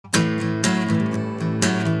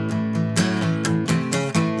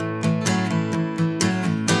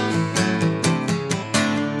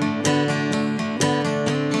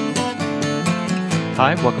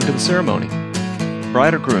Hi, welcome to the ceremony.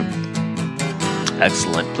 Bride or groom?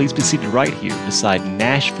 Excellent. Please be seated right here beside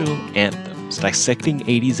Nashville Anthems, Dissecting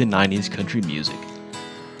 80s and 90s Country Music.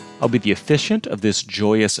 I'll be the officiant of this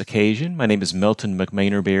joyous occasion. My name is Melton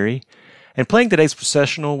McManerberry, and playing today's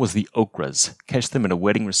processional was the Okras. Catch them at a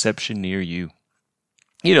wedding reception near you.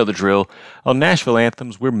 You know the drill. On Nashville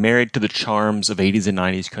Anthems, we're married to the charms of 80s and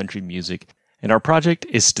 90s country music, and our project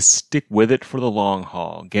is to stick with it for the long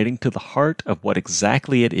haul, getting to the heart of what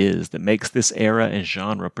exactly it is that makes this era and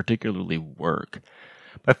genre particularly work.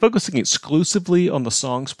 By focusing exclusively on the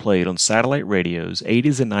songs played on satellite radio's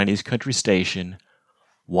 80s and 90s country station,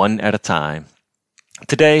 one at a time.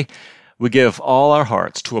 Today, we give all our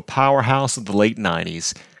hearts to a powerhouse of the late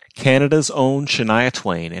 90s, Canada's own Shania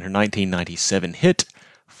Twain and her 1997 hit,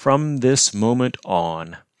 From This Moment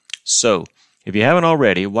On. So, if you haven't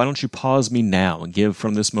already, why don't you pause me now and give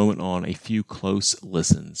From This Moment On a few close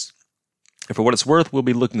listens. And for what it's worth, we'll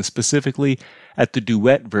be looking specifically at the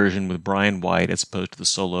duet version with Bryan White as opposed to the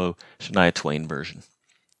solo Shania Twain version.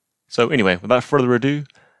 So anyway, without further ado,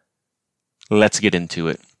 let's get into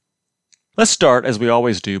it. Let's start, as we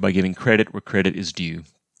always do, by giving credit where credit is due.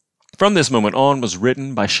 From This Moment On was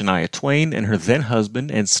written by Shania Twain and her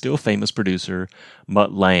then-husband and still famous producer,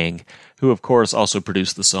 Mutt Lange, who of course also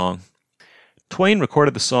produced the song. Twain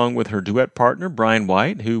recorded the song with her duet partner, Bryan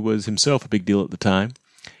White, who was himself a big deal at the time,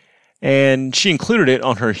 and she included it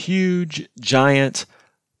on her huge, giant,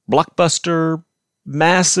 blockbuster,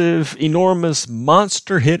 massive, enormous,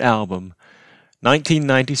 monster hit album,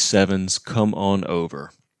 1997's Come On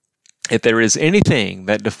Over. If there is anything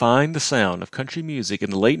that defined the sound of country music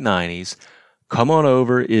in the late 90s, Come On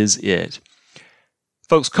Over is it.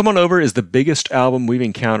 Folks, Come On Over is the biggest album we've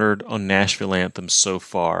encountered on Nashville Anthems so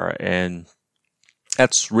far, and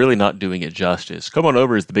that's really not doing it justice. Come On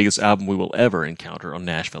Over is the biggest album we will ever encounter on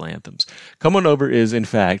Nashville Anthems. Come On Over is, in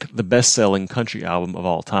fact, the best-selling country album of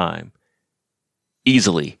all time.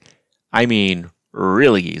 Easily. I mean,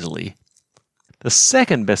 really easily. The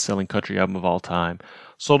second best-selling country album of all time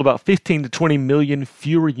sold about 15 to 20 million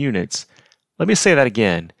fewer units. Let me say that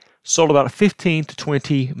again. Sold about 15 to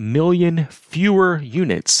 20 million fewer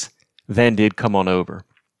units than did Come On Over.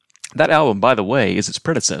 That album, by the way, is its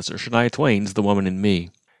predecessor, Shania Twain's The Woman in Me.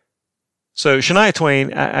 So Shania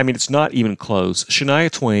Twain, I mean, it's not even close. Shania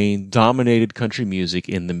Twain dominated country music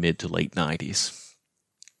in the mid to late 90s.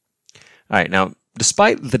 All right, now,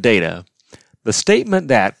 despite the data, the statement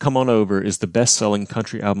that Come On Over is the best-selling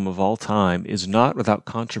country album of all time is not without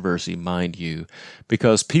controversy, mind you,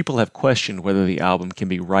 because people have questioned whether the album can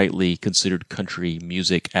be rightly considered country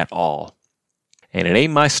music at all. And it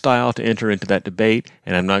ain't my style to enter into that debate,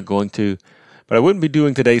 and I'm not going to, but I wouldn't be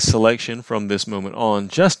doing today's selection From This Moment On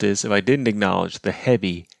justice if I didn't acknowledge the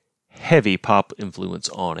heavy, heavy pop influence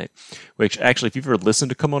on it, which actually, if you've ever listened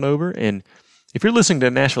to Come On Over, and if you're listening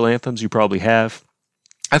to Nashville Anthems, you probably have,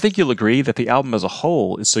 I think you'll agree that the album as a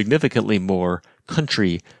whole is significantly more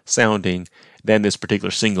country-sounding than this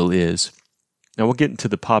particular single is. Now, we'll get into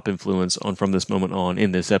the pop influence on From This Moment On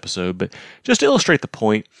in this episode, but just to illustrate the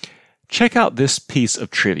point, check out this piece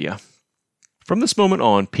of trivia. From This Moment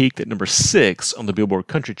On peaked at number 6 on the Billboard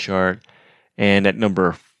Country Chart and at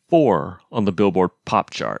number 4 on the Billboard Pop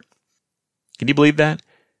Chart. Can you believe that?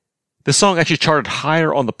 This song actually charted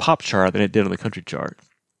higher on the pop chart than it did on the country chart.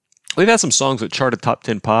 We've had some songs that charted top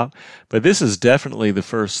 10 pop, but this is definitely the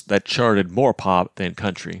first that charted more pop than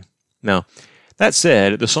country. Now, that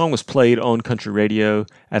said, the song was played on country radio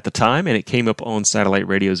at the time, and it came up on satellite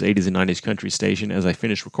radio's 80s and 90s country station as I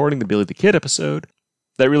finished recording the Billy the Kid episode.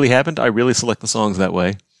 That really happened. I really select the songs that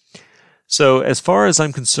way. So, as far as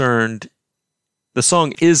I'm concerned, the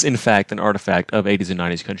song is, in fact, an artifact of 80s and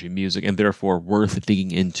 90s country music, and therefore worth digging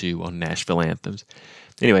into on Nashville Anthems.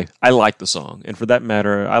 Anyway, I like the song, and for that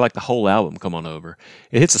matter, I like the whole album, Come On Over.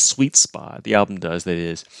 It hits a sweet spot, the album does, that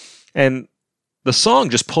is. And the song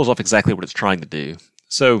just pulls off exactly what it's trying to do.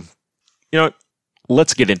 So,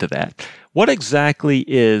 let's get into that. What exactly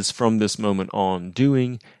is From This Moment On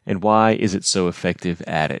doing, and why is it so effective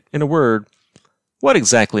at it? In a word, what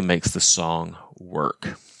exactly makes the song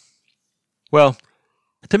work? Well,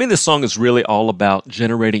 to me, this song is really all about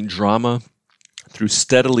generating drama through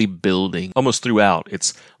steadily building, almost throughout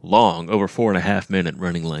its long, over 4.5 minute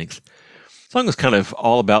running length. The song is kind of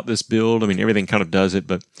all about this build. I mean, everything kind of does it,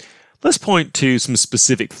 but let's point to some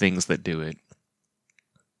specific things that do it.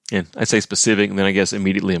 And I say specific, and then I guess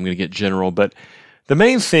immediately I'm going to get general, but the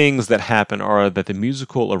main things that happen are that the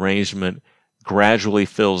musical arrangement gradually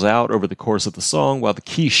fills out over the course of the song, while the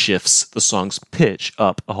key shifts the song's pitch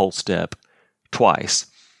up a whole step twice.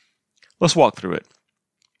 Let's walk through it.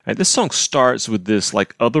 Right, this song starts with this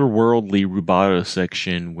like otherworldly rubato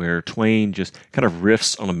section where Twain just kind of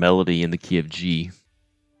riffs on a melody in the key of G.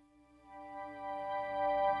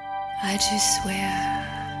 I just swear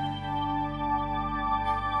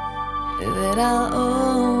that I'll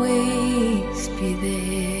always be there.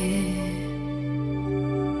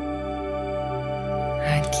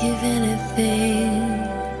 I'd give anything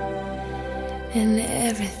and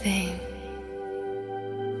everything,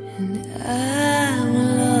 and I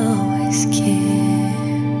will always care.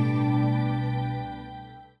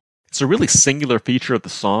 It's a really singular feature of the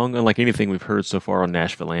song, unlike anything we've heard so far on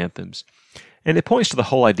Nashville Anthems. And it points to the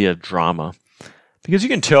whole idea of drama, because you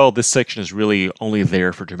can tell this section is really only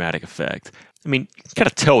there for dramatic effect. I mean, you can kind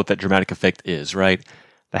of tell what that dramatic effect is, right?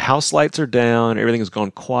 The house lights are down, everything has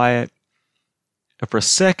gone quiet, and for a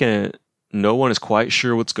second, no one is quite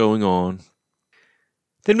sure what's going on.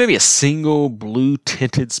 Then maybe a single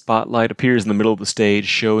blue-tinted spotlight appears in the middle of the stage,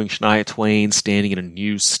 showing Shania Twain standing in a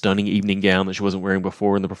new, stunning evening gown that she wasn't wearing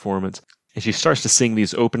before in the performance. And she starts to sing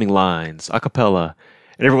these opening lines, a cappella,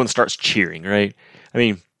 and everyone starts cheering, right? I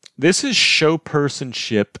mean, this is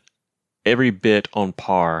showpersonship every bit on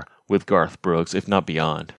par with Garth Brooks, if not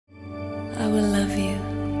beyond. I will love you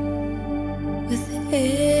with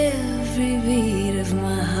every beat of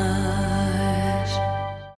my heart.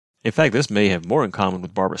 In fact, this may have more in common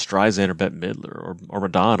with Barbra Streisand or Bette Midler or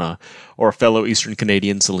Madonna or a fellow Eastern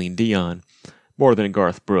Canadian Celine Dion, more than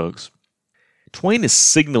Garth Brooks. Twain is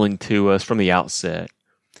signaling to us from the outset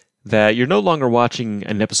that you're no longer watching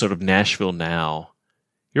an episode of Nashville Now.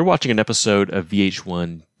 You're watching an episode of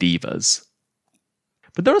VH1 Divas.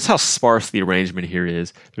 But notice how sparse the arrangement here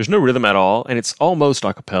is. There's no rhythm at all, and it's almost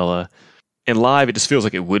a cappella. And live, it just feels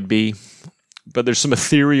like it would be. But there's some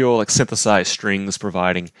ethereal, like synthesized strings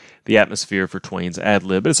providing the atmosphere for Twain's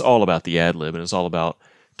ad-lib. But it's all about the ad-lib, and it's all about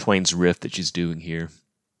Twain's riff that she's doing here.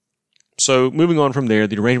 So moving on from there,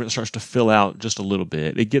 the arrangement starts to fill out just a little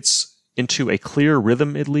bit. It gets into a clear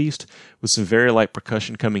rhythm, at least, with some very light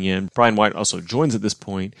percussion coming in. Bryan White also joins at this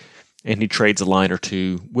point, and he trades a line or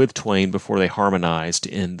two with Twain before they harmonize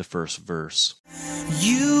to end the first verse.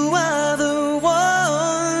 You are the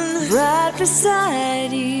one, right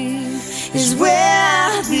beside you is where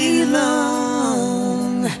I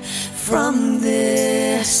belong from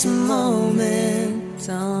this moment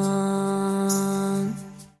on.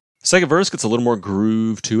 The second verse gets a little more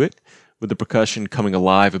groove to it, with the percussion coming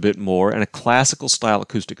alive a bit more, and a classical-style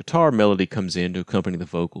acoustic guitar melody comes in to accompany the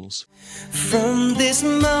vocals. From this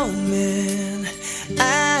moment,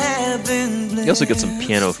 I've been blessed. You also get some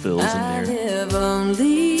piano fills in there.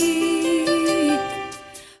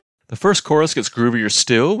 The first chorus gets groovier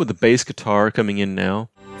still, with the bass guitar coming in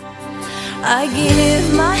now. I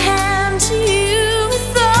give my hand to you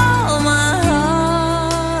with all my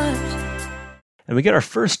heart. And we get our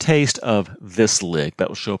first taste of this lick that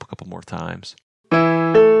will show up a couple more times.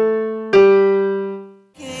 Can't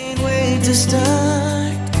wait to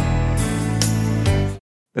start.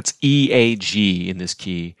 That's E, A, G in this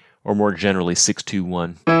key, or more generally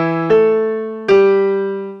 6-2-1.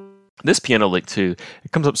 This piano lick too,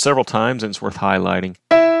 it comes up several times and it's worth highlighting.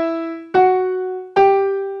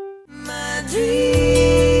 My dreams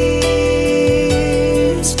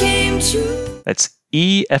came true. That's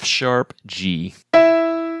E, F sharp, G.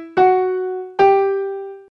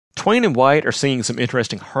 Twain and White are singing some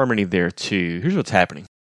interesting harmony there too. Here's what's happening.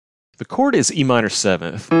 The chord is E minor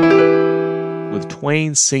 7th, with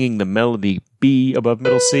Twain singing the melody B above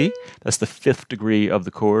middle C. That's the 5th degree of the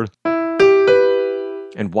chord.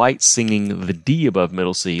 And White singing the D above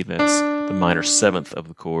middle C. That's the minor 7th of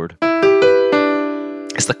the chord.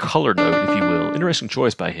 It's the color note, if you will. Interesting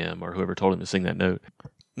choice by him, or whoever told him to sing that note.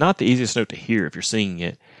 Not the easiest note to hear if you're singing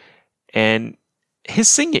it. And his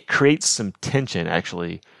singing it creates some tension,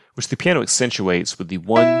 actually, which the piano accentuates with the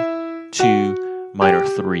 1, 2, minor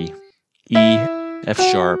 3. E, F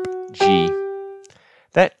sharp, G.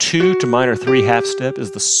 That 2 to minor 3 half step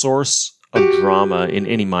is the source of drama in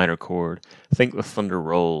any minor chord. Think the thunder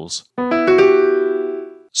rolls.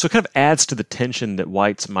 So it kind of adds to the tension that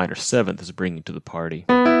White's minor 7th is bringing to the party.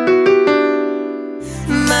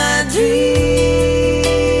 My dreams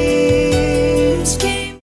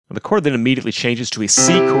came. The chord then immediately changes to a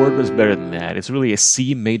C chord, but it's better than that. It's really a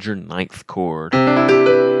C major 9th chord.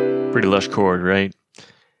 Pretty lush chord, right?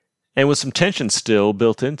 And with some tension still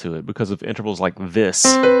built into it because of intervals like this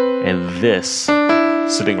and this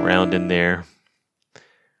sitting around in there.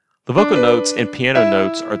 The vocal notes and piano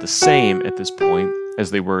notes are the same at this point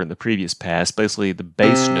as they were in the previous pass. Basically, the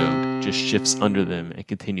bass note just shifts under them and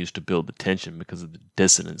continues to build the tension because of the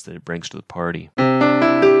dissonance that it brings to the party.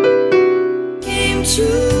 Came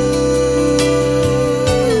true.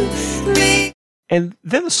 And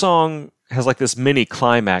then the song has like this mini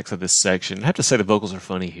climax of this section. I have to say the vocals are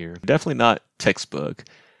funny here. Definitely not textbook,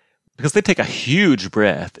 because they take a huge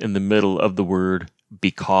breath in the middle of the word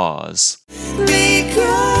because.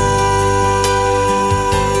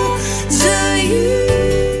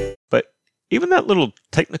 But even that little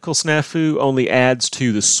technical snafu only adds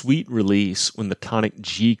to the sweet release when the tonic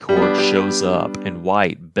G chord shows up and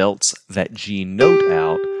White belts that G note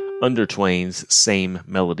out under Twain's same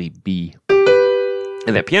melody B.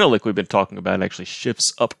 And that piano lick we've been talking about actually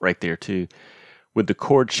shifts up right there too. With the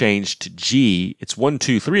chord change to G, it's 1,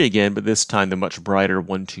 2, 3 again, but this time the much brighter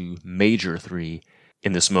 1, 2 major 3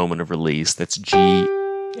 in this moment of release. That's G,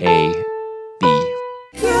 A, B.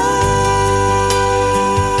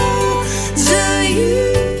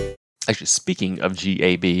 Actually, speaking of G,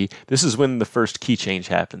 A, B, this is when the first key change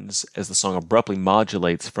happens as the song abruptly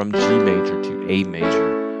modulates from G major to A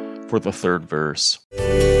major for the third verse.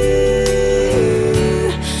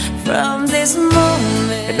 From this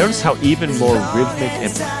moment, and notice how even more rhythmic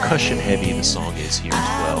and percussion heavy the song is here as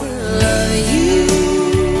well.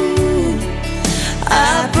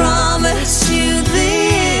 I promise you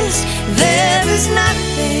this, there is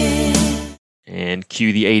nothing. And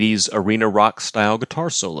cue the 80s arena rock style guitar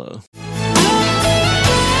solo.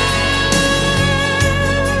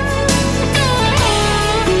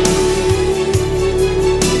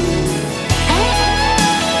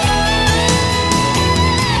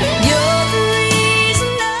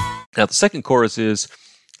 Now, the second chorus is,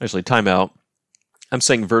 actually, timeout. I'm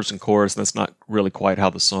saying verse and chorus, and that's not really quite how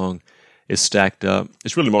the song is stacked up.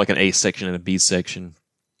 It's really more like an A section and a B section.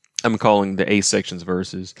 I'm calling the A section's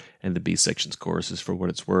verses and the B section's choruses for what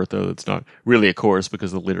it's worth, though it's not really a chorus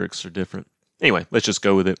because the lyrics are different. Anyway, let's just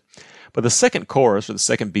go with it. But the second chorus, or the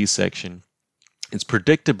second B section, is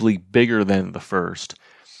predictably bigger than the first.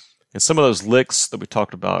 And some of those licks that we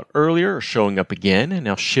talked about earlier are showing up again and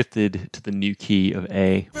now shifted to the new key of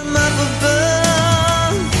A. From up above,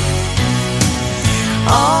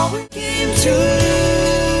 all we came to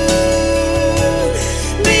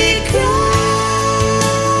because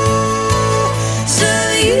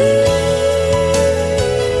of you.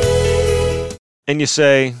 And you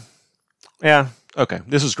say, yeah, okay,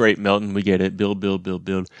 this is great, Melton, we get it, build.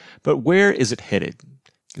 But where is it headed?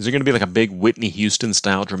 Is there going to be like a big Whitney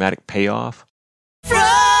Houston-style dramatic payoff? From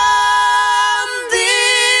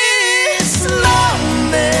this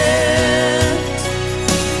moment.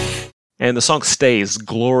 And the song stays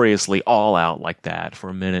gloriously all out like that for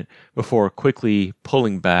a minute before quickly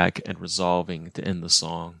pulling back and resolving to end the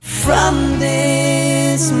song. From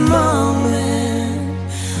this moment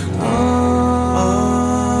on.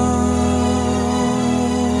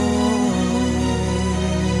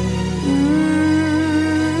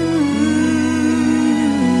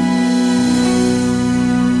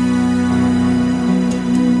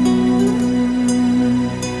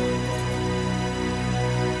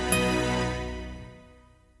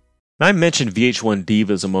 I mentioned VH1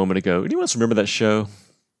 Divas a moment ago. Anyone else remember that show?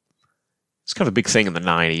 It's kind of a big thing in the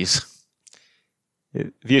 90s.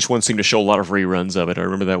 VH1 seemed to show a lot of reruns of it. I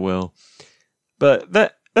remember that well. But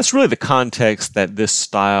that's really the context that this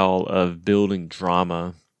style of building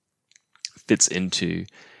drama fits into.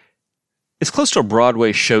 It's close to a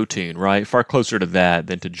Broadway show tune, right? Far closer to that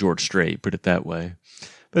than to George Strait, put it that way.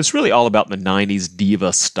 But it's really all about the 90s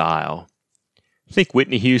diva style. Think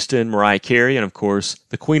Whitney Houston, Mariah Carey, and of course,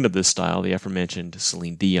 the queen of this style, the aforementioned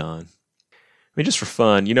Celine Dion. I mean, just for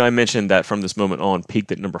fun, I mentioned that From This Moment On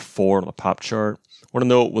peaked at number 4 on the pop chart. Want to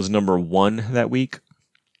know what was number 1 that week?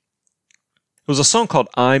 It was a song called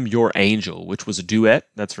I'm Your Angel, which was a duet,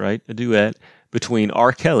 that's right, a duet, between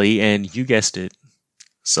R. Kelly and, you guessed it,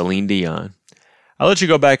 Celine Dion. I'll let you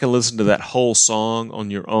go back and listen to that whole song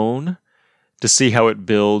on your own to see how it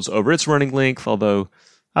builds over its running length, although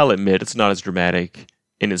I'll admit it's not as dramatic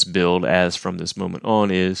in its build as From This Moment On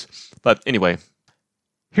is. But anyway,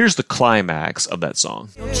 here's the climax of that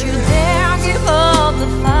song. Don't you dare give up the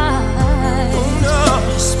fight. Oh,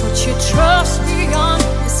 no. Just put your trust beyond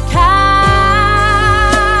the skies.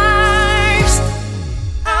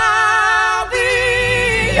 I'll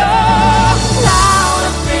be your cloud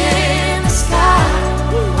up in the sky.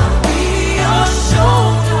 I'll be your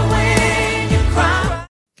shoulder when you cry.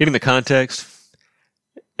 Getting the context?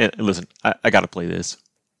 And listen, I got to play this.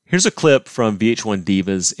 Here's a clip from VH1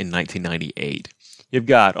 Divas in 1998. You've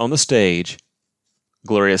got on the stage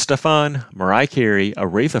Gloria Estefan, Mariah Carey,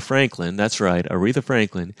 Aretha Franklin, that's right, Aretha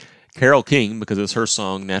Franklin, Carole King, because it's her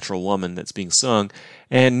song Natural Woman that's being sung,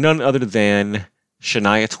 and none other than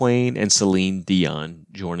Shania Twain and Celine Dion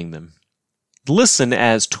joining them. Listen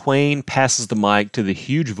as Twain passes the mic to the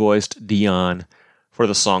huge-voiced Dion for for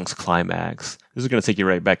the song's climax. This is going to take you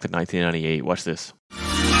right back to 1998. Watch this.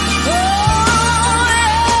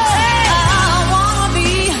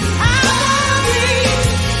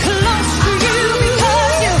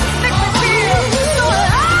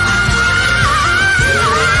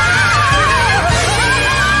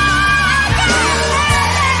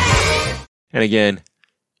 And again,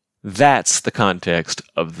 that's the context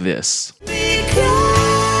of this.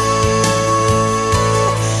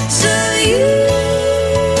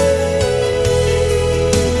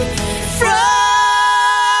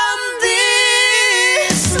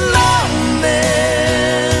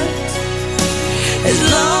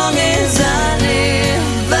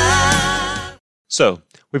 So,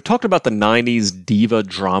 we've talked about the 90s diva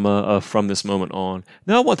drama of From This Moment On.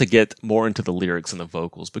 Now I want to get more into the lyrics and the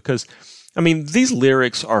vocals because, these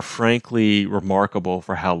lyrics are frankly remarkable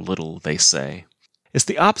for how little they say. It's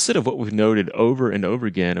the opposite of what we've noted over and over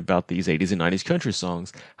again about these 80s and 90s country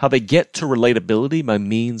songs, how they get to relatability by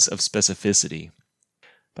means of specificity.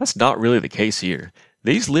 That's not really the case here.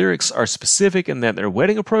 These lyrics are specific in that they're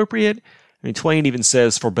wedding appropriate. Twain even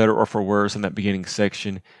says for better or for worse in that beginning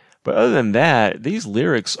section. But other than that, these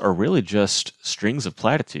lyrics are really just strings of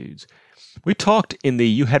platitudes. We talked in the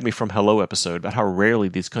You Had Me From Hello episode about how rarely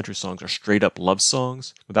these country songs are straight up love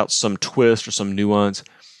songs without some twist or some nuance.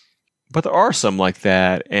 But there are some like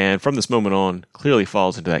that, and From This Moment On clearly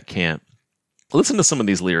falls into that camp. Listen to some of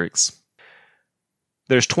these lyrics.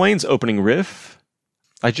 There's Twain's opening riff.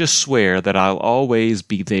 I just swear that I'll always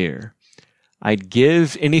be there. I'd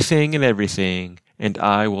give anything and everything, and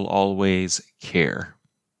I will always care.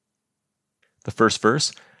 The first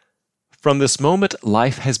verse. From this moment,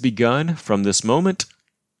 life has begun. From this moment,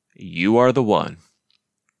 you are the one.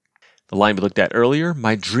 The line we looked at earlier,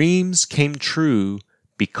 my dreams came true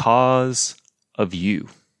because of you.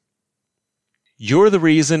 You're the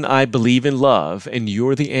reason I believe in love, and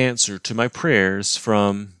you're the answer to my prayers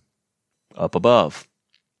from up above.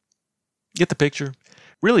 Get the picture?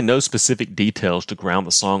 Really no specific details to ground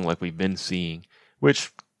the song like we've been seeing,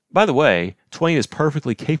 which, by the way, Twain is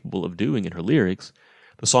perfectly capable of doing in her lyrics.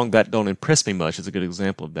 The song That Don't Impress Me Much is a good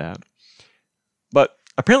example of that. But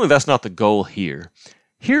apparently that's not the goal here.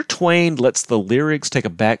 Here Twain lets the lyrics take a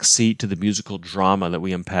back seat to the musical drama that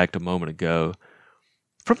we unpacked a moment ago.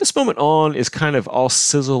 From This Moment On is kind of all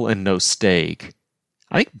sizzle and no steak.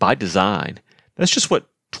 I think by design. That's just what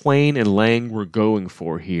Twain and Lang were going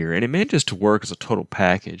for here, and it manages to work as a total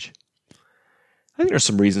package. I think there's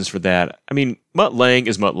some reasons for that. Mutt Lange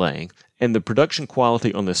is Mutt Lange, and the production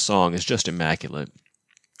quality on this song is just immaculate.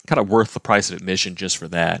 Kind of worth the price of admission just for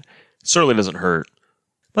that. It certainly doesn't hurt.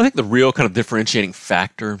 But I think the real kind of differentiating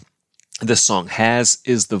factor this song has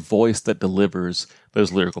is the voice that delivers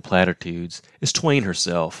those lyrical platitudes. It's Twain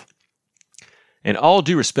herself. And all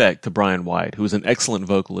due respect to Bryan White, who is an excellent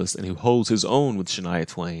vocalist and who holds his own with Shania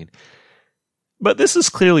Twain. But this is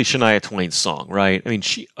clearly Shania Twain's song, right?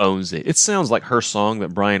 She owns it. It sounds like her song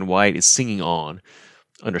that Bryan White is singing on.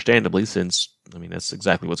 Understandably, since, that's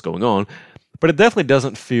exactly what's going on. But it definitely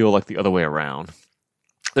doesn't feel like the other way around.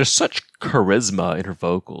 There's such charisma in her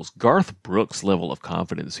vocals, Garth Brooks' level of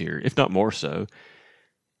confidence here, if not more so,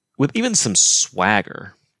 with even some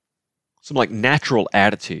swagger, some natural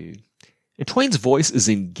attitude. And Twain's voice is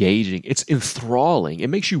engaging, it's enthralling,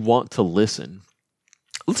 it makes you want to listen.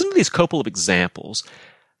 Listen to these couple of examples,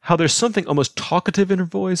 how there's something almost talkative in her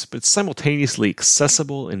voice, but simultaneously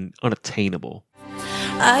accessible and unattainable.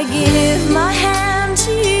 I give my hand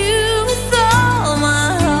to you with all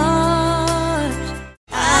my heart.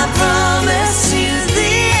 I promise you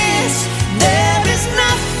this, there is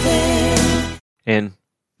nothing. And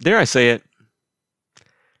dare I say it,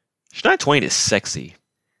 Shania Twain is sexy.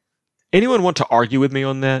 Anyone want to argue with me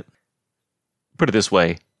on that? Put it this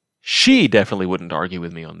way, she definitely wouldn't argue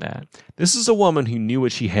with me on that. This is a woman who knew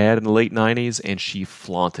what she had in the late 90s and she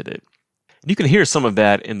flaunted it. You can hear some of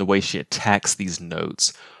that in the way she attacks these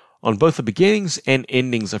notes. On both the beginnings and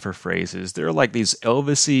endings of her phrases, there are like these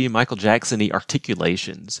Elvis-y, Michael Jackson-y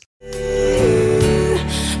articulations.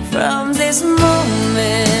 From this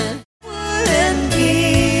moment, wouldn't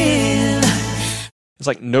give. It's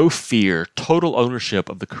like no fear, total ownership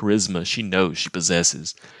of the charisma she knows she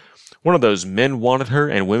possesses. One of those men wanted her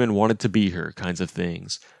and women wanted to be her kinds of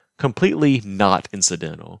things. Completely not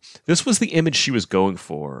incidental. This was the image she was going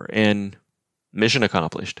for, and mission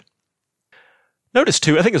accomplished. Notice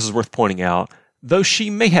too, I think this is worth pointing out, though she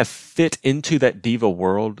may have fit into that diva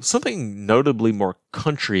world, something notably more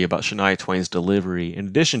country about Shania Twain's delivery, in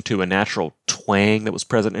addition to a natural twang that was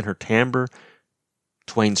present in her timbre.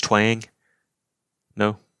 Twain's twang?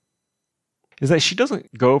 No? is that she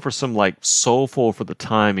doesn't go for some soulful, for the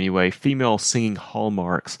time anyway, female singing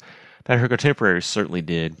hallmarks that her contemporaries certainly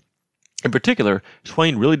did. In particular,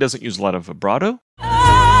 Twain really doesn't use a lot of vibrato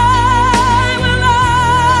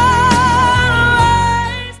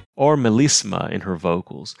or melisma in her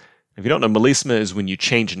vocals. If you don't know, melisma is when you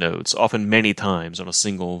change notes, often many times on a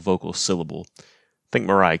single vocal syllable. Think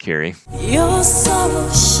Mariah Carey. Your sorrow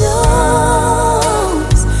shows,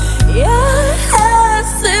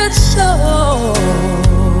 yes, it shows.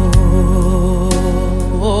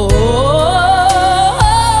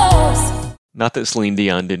 Not that Celine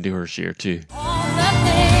Dion didn't do her share too. All the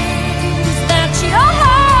things that your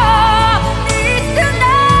heart needs to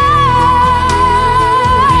know.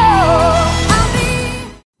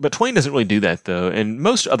 But Twain doesn't really do that, though, and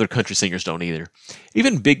most other country singers don't either.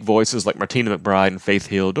 Even big voices like Martina McBride and Faith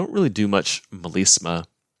Hill don't really do much melisma.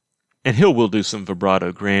 And Hill will do some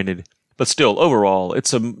vibrato, granted, but still, overall,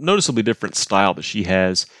 it's a noticeably different style that she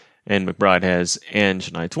has, and McBride has, and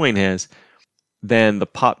Shania Twain has, than the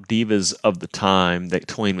pop divas of the time that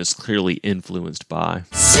Twain was clearly influenced by.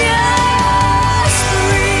 Just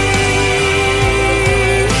breathe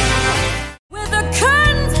with the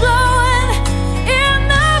curtains blowing in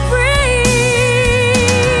the breeze,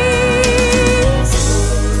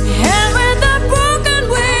 and with the broken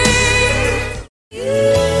wings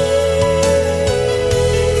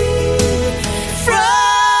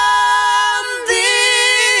from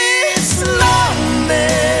this moment.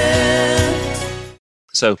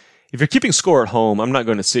 So, if you're keeping score at home, I'm not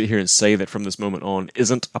going to sit here and say that From This Moment On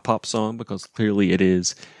isn't a pop song, because clearly it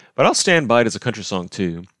is. But I'll stand by it as a country song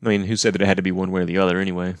too. I mean, who said that it had to be one way or the other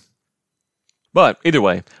anyway? But, either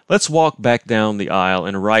way, let's walk back down the aisle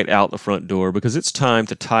and right out the front door, because it's time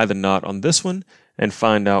to tie the knot on this one and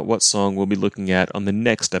find out what song we'll be looking at on the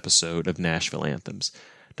next episode of Nashville Anthems.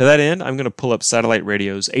 To that end, I'm going to pull up Satellite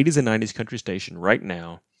Radio's 80s and 90s country station right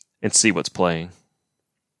now and see what's playing.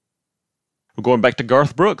 We're going back to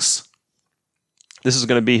Garth Brooks. This is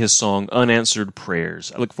going to be his song, Unanswered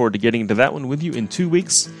Prayers. I look forward to getting into that one with you in 2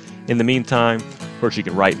 weeks. In the meantime, of course, you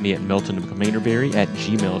can write me at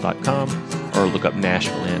meltonofcommanderberry@gmail.com or look up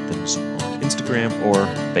Nashville Anthems on Instagram or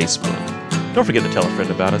Facebook. Don't forget to tell a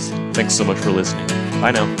friend about us. Thanks so much for listening.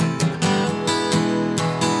 Bye now.